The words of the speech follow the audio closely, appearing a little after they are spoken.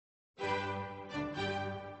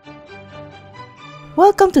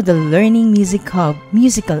Welcome to the Learning Music Hub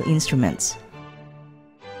Musical Instruments.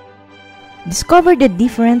 Discover the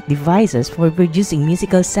different devices for producing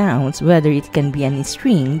musical sounds, whether it can be an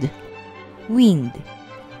stringed, wind,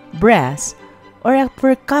 brass, or a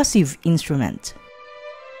percussive instrument.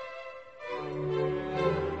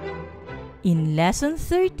 In Lesson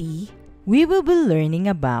 30, we will be learning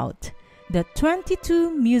about the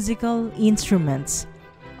 22 musical instruments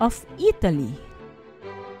of Italy.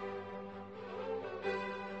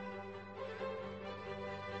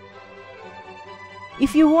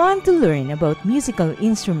 If you want to learn about musical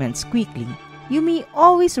instruments quickly, you may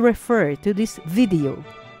always refer to this video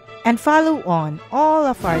and follow on all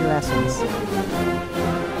of our lessons.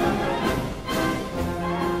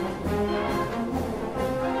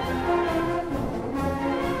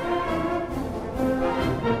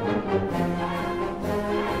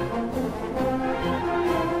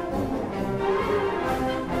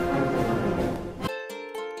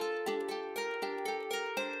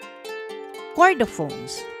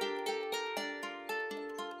 Chordophones.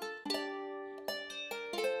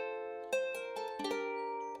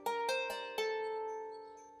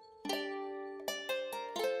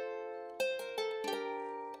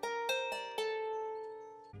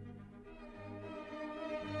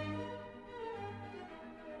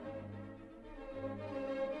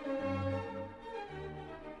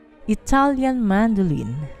 Italian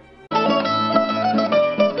mandolin.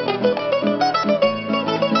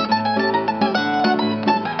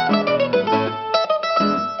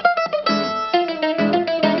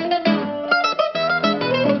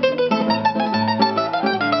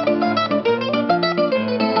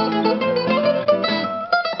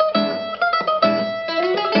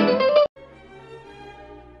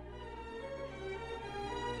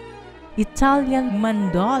 Italian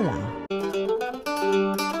Mandola.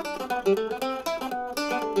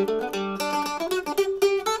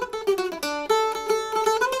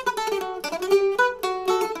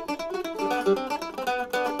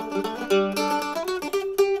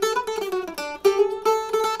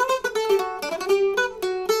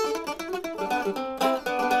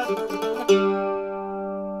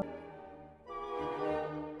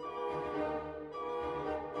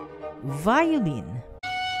 Violin.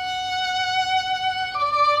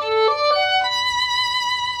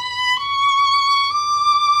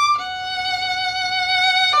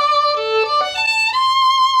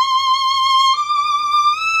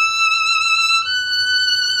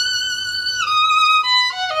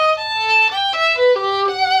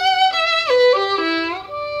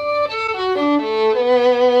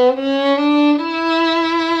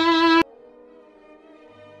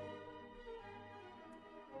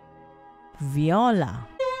 Viola.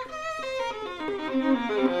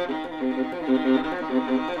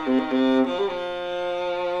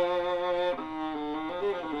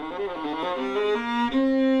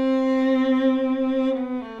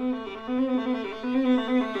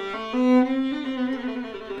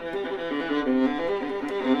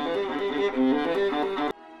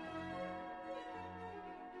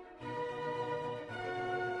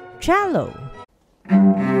 Cello.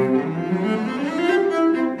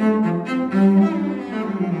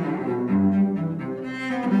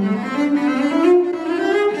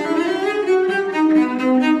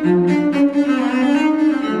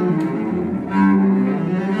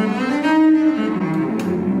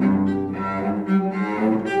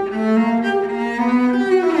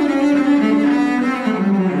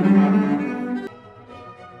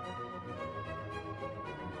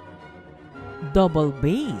 Double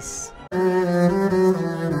bass.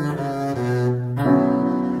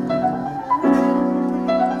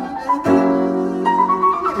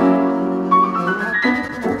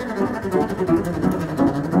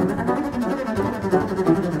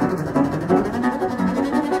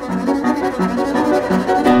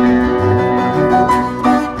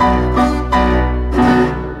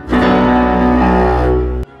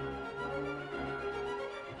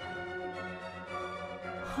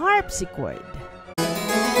 Harpsichord.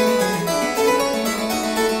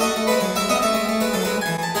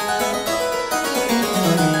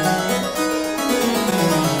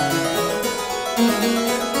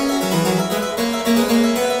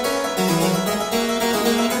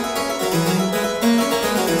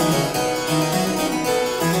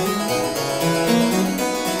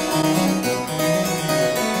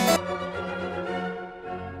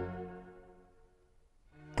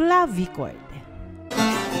 Clavichord.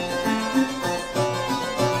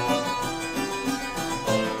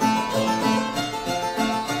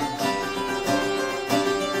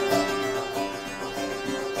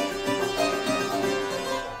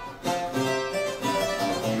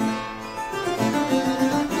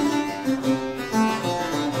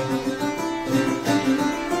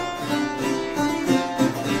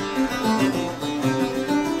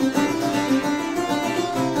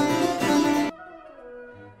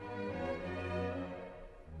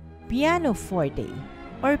 pianoforte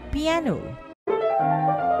or piano.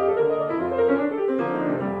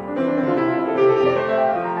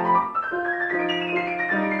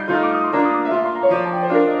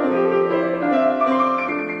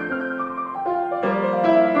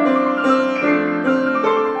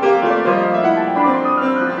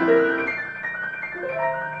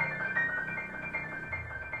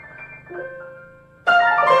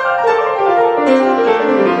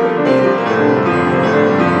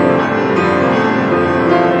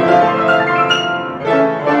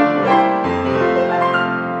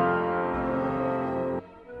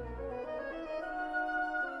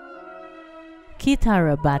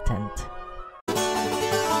 Chittara Battente.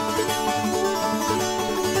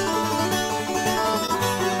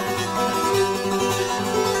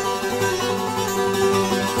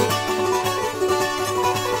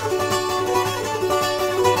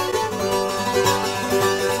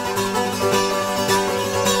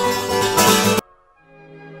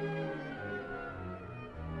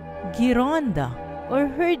 Ghironda or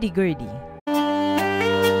Hurdy-Gurdy.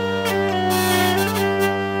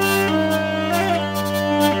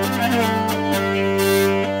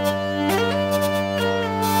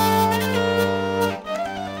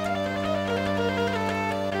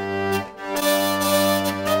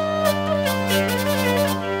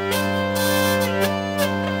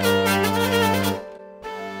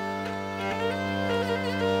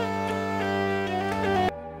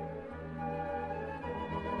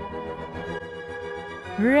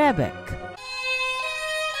 Rebec.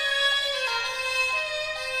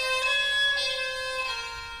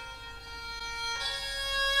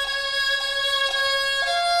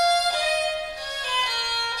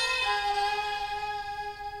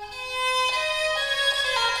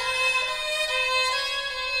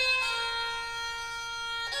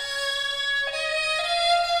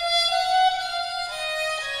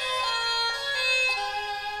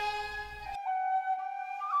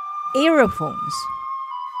 AEROPHONES.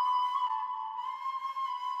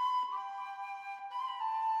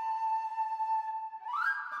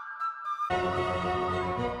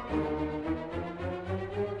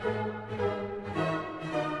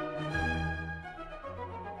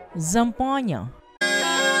 Zampogna.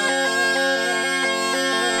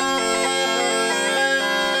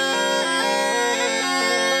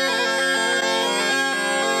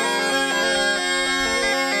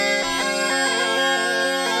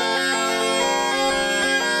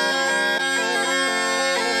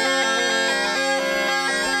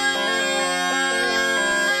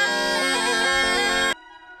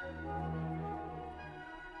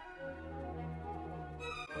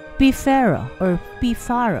 Piffero or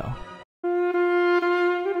Piffarro.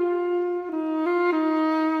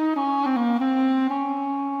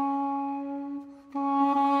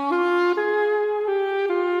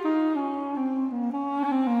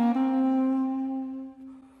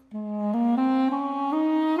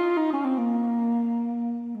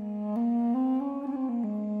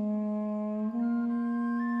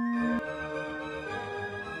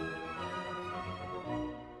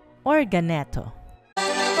 Organetto.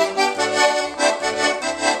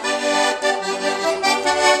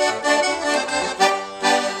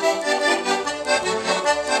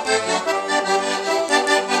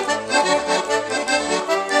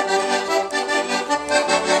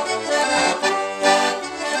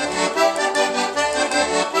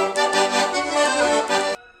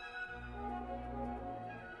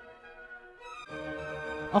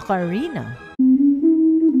 Ocarina.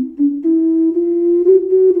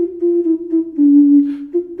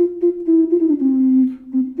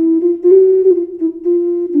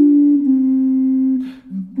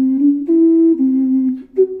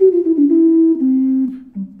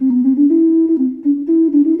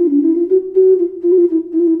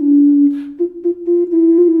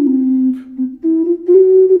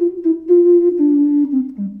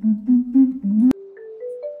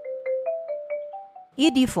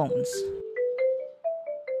 IDIOPHONES.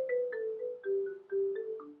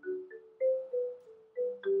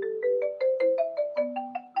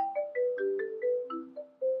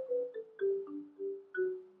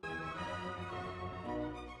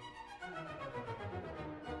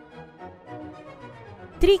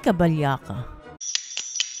 Triccaballacca.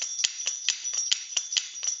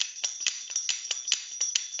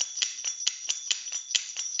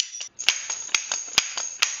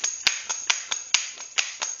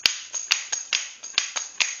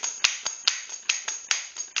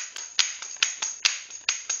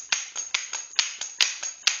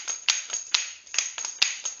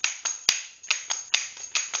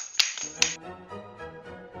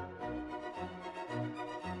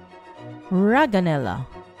 Raganella.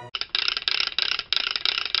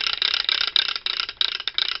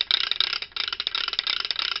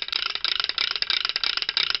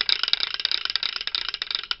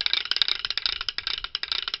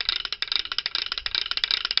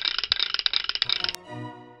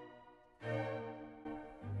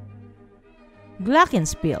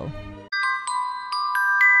 Glockenspiel.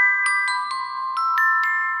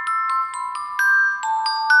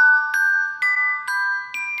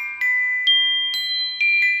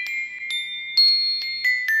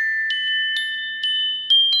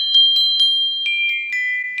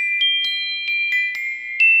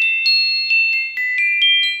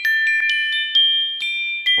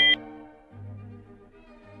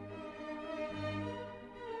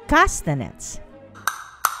 Castanets.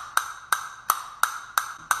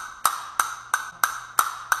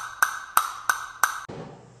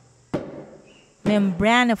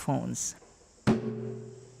 Membranophones.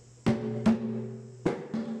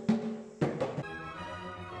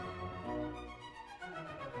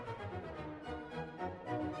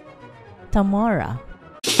 Tamora.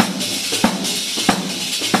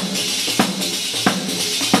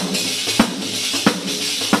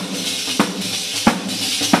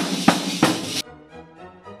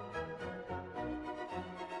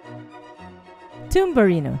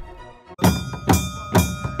 Tumbarino.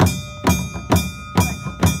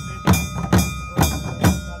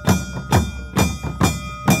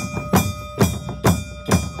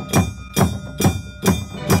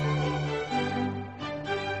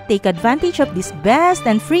 Take advantage of this best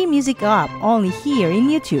and free music app only here in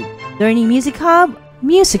YouTube. Learning Music Hub,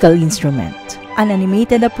 Musical Instrument. An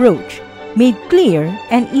animated approach, made clear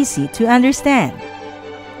and easy to understand.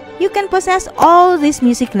 You can possess all these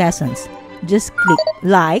music lessons. Just click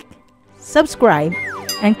like, subscribe,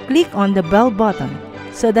 and click on the bell button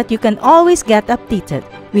so that you can always get updated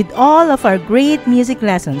with all of our great music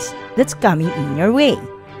lessons that's coming in your way.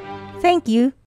 Thank you.